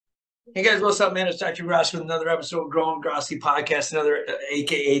Hey guys, what's up, man? It's Dr. Grassi with another episode of Growing Grassi Podcast, another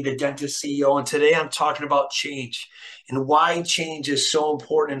AKA the Dentist CEO. And today I'm talking about change and why change is so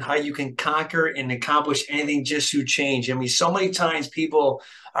important and how you can conquer and accomplish anything just through change. I mean, so many times people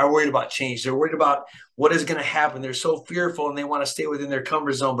are worried about change. They're worried about what is going to happen. They're so fearful and they want to stay within their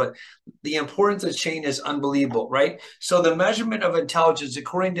comfort zone. But the importance of change is unbelievable, right? So the measurement of intelligence,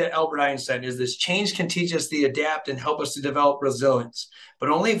 according to Albert Einstein, is this: change can teach us to adapt and help us to develop resilience, but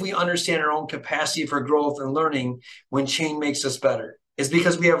only if we understand our own capacity for growth and learning when change makes us better. It's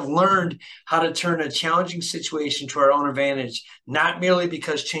because we have learned how to turn a challenging situation to our own advantage, not merely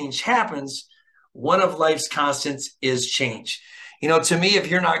because change happens. One of life's constants is change. To me, if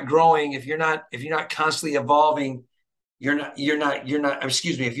you're not growing, if you're not constantly evolving,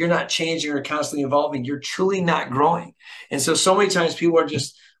 excuse me, if you're not changing or constantly evolving, you're truly not growing. And so many times people are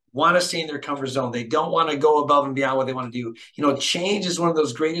just want to stay in their comfort zone. They don't want to go above and beyond what they want to do. Change is one of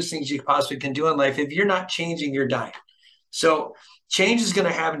those greatest things you possibly can do in life. If you're not changing, you're dying. So change is going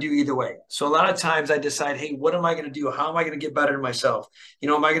to happen to you either way. So a lot of times I decide, hey, what am I going to do? How am I going to get better to myself?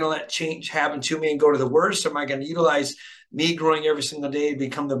 Am I going to let change happen to me and go to the worst? Or am I going to utilize me growing every single day to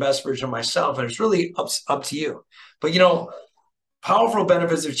become the best version of myself? And it's really up to you. But powerful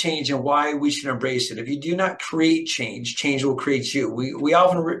benefits of change and why we should embrace it. If you do not create change, change will create you. We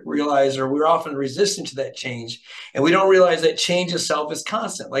often realize, or we're often resistant to that change, and we don't realize that change itself is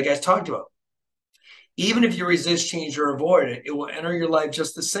constant, like I talked about. Even if you resist change or avoid it, it will enter your life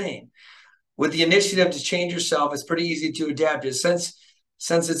just the same. With the initiative to change yourself, it's pretty easy to adapt it since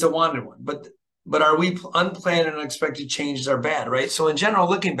it's a wanted one. But are we unplanned and unexpected changes are bad, right? So in general,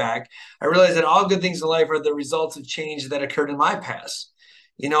 looking back, I realized that all good things in life are the results of change that occurred in my past.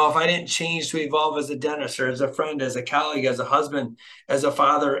 If I didn't change to evolve as a dentist or as a friend, as a colleague, as a husband, as a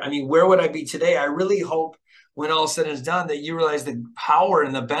father, I mean, where would I be today? I really hope when all said and is done that you realize the power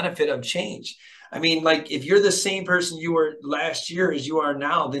and the benefit of change. I mean, like, if you're the same person you were last year as you are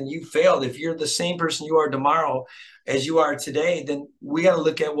now, then you failed. If you're the same person you are tomorrow as you are today, then we got to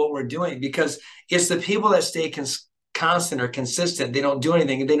look at what we're doing, because it's the people that stay constant or consistent. They don't do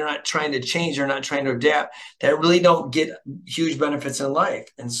anything. They're not trying to change. They're not trying to adapt. That really don't get huge benefits in life.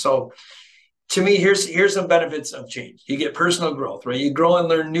 And so, to me, here's some benefits of change. You get personal growth, right? You grow and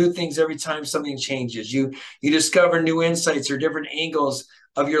learn new things every time something changes. You discover new insights or different angles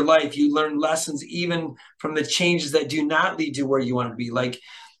of your life. You learn lessons even from the changes that do not lead to where you want to be. Like,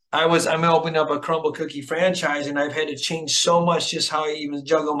 I'm opening up a crumble cookie franchise, and I've had to change so much just how I even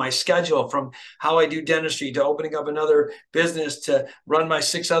juggle my schedule, from how I do dentistry to opening up another business to run my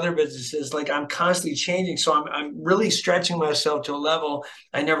 6 other businesses. Like, I'm constantly changing. So I'm really stretching myself to a level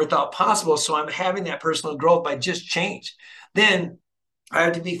I never thought possible. So I'm having that personal growth by just change. Then I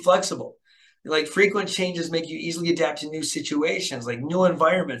have to be flexible. Like, frequent changes make you easily adapt to new situations, like new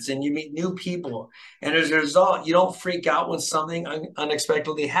environments, and you meet new people. And as a result, you don't freak out when something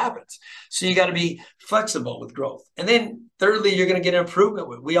unexpectedly happens. So you got to be flexible with growth. And then thirdly, you're going to get improvement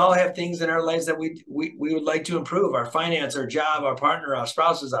with. We all have things in our lives that we would like to improve: our finance, our job, our partner, our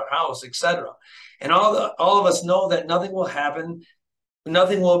spouses, our house, etc. And all of us know that nothing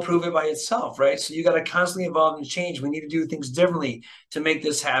will improve it by itself, right? So you got to constantly evolve and change. We need to do things differently to make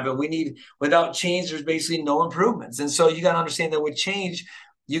this happen. Without change, there's basically no improvements. And so you got to understand that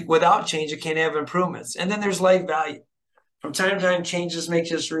without change, you can't have improvements. And then there's life value. From time to time, changes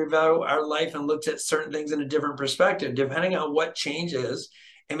make us reevaluate our life and look at certain things in a different perspective. Depending on what change is,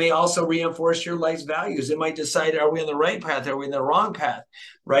 it may also reinforce your life's values. It might decide, are we on the right path? Are we in the wrong path?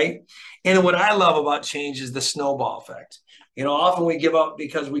 Right? And what I love about change is the snowball effect. Often we give up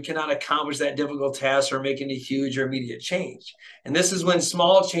because we cannot accomplish that difficult task or make any huge or immediate change. And this is when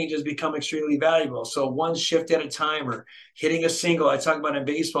small changes become extremely valuable. So one shift at a time, or hitting a single. I talk about in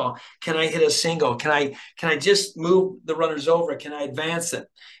baseball. Can I hit a single? Can I just move the runners over? Can I advance it?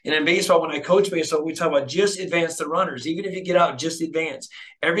 And in baseball, when I coach baseball, we talk about just advance the runners. Even if you get out, just advance.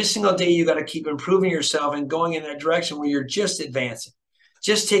 Every single day, you got to keep improving yourself and going in that direction where you're just advancing.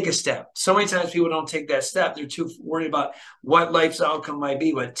 Just take a step. So many times people don't take that step. They're too worried about what life's outcome might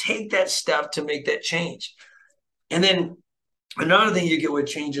be, but take that step to make that change. And then another thing you get with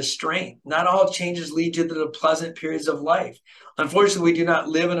change is strength. Not all changes lead you to the pleasant periods of life. Unfortunately, we do not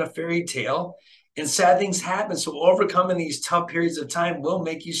live in a fairy tale, and sad things happen. So overcoming these tough periods of time will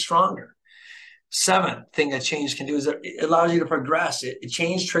make you stronger. Seventh thing that change can do is it allows you to progress.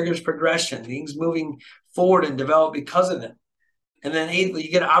 Change triggers progression, things moving forward and develop because of them. And then eighthly,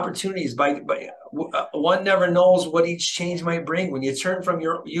 you get opportunities by one never knows what each change might bring. When you turn from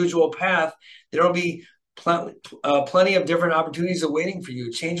your usual path, there will be plenty of different opportunities awaiting for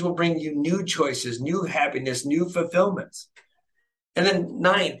you. Change will bring you new choices, new happiness, new fulfillments. And then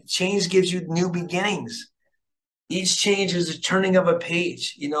 9, change gives you new beginnings. Each change is a turning of a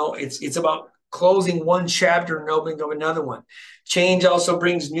page. It's about closing one chapter and opening of another one. Change also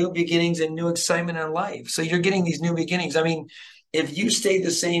brings new beginnings and new excitement in life. So you're getting these new beginnings. I mean, if you stay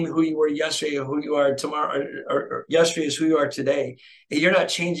the same who you were yesterday or who you are tomorrow, or yesterday is who you are today, you're not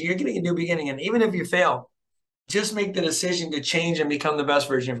changing, you're getting a new beginning. And even if you fail, just make the decision to change and become the best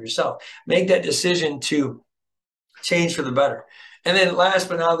version of yourself. Make that decision to change for the better. And then last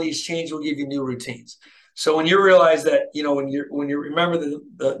but not least, change will give you new routines. So when you realize that, when you remember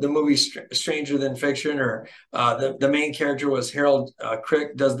the movie Stranger Than Fiction, or the main character was Harold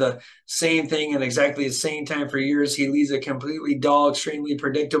Crick, does the same thing at exactly the same time for years. He leads a completely dull, extremely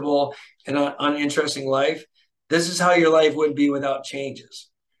predictable, and uninteresting life. This is how your life would be without changes.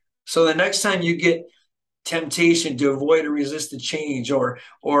 So the next time you get temptation to avoid or resist the change, or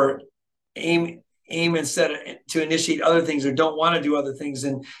aim instead to initiate other things, or don't want to do other things,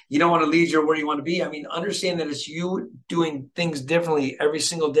 and you don't want to lead you where you want to be. I mean, understand that it's you doing things differently every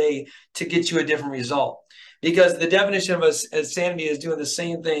single day to get you a different result. Because the definition of sanity is doing the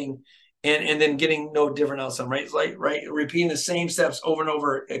same thing and then getting no different outcome, right? It's like, right, repeating the same steps over and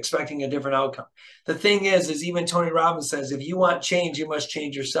over, expecting a different outcome. The thing is even Tony Robbins says, if you want change, you must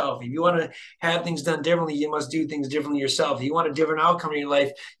change yourself. If you want to have things done differently, you must do things differently yourself. If you want a different outcome in your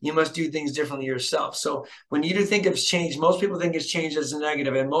life, you must do things differently yourself. So when you do think of change, most people think it's change as a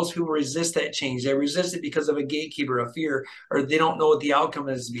negative, and most people resist that change. They resist it because of a gatekeeper, a fear, or they don't know what the outcome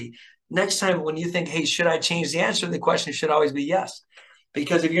is to be. Next time when you think, hey, should I change? The answer to the question should always be yes.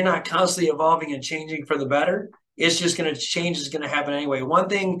 Because if you're not constantly evolving and changing for the better, it's just going to change is going to happen anyway. One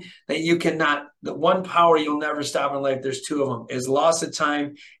thing that you cannot, the one power you'll never stop in life, there's 2 of them, is loss of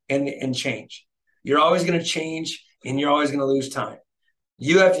time and change. You're always going to change and you're always going to lose time.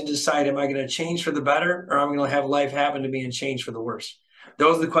 You have to decide, am I going to change for the better, or am I going to have life happen to me and change for the worse?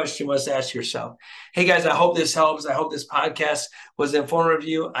 Those are the questions you must ask yourself. Hey guys, I hope this helps. I hope this podcast was informative to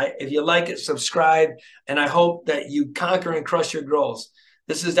you. If you like it, subscribe, and I hope that you conquer and crush your goals.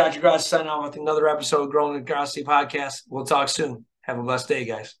 This is Dr. Grassi signing off with another episode of Growing the Grassi Podcast. We'll talk soon. Have a blessed day,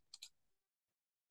 guys.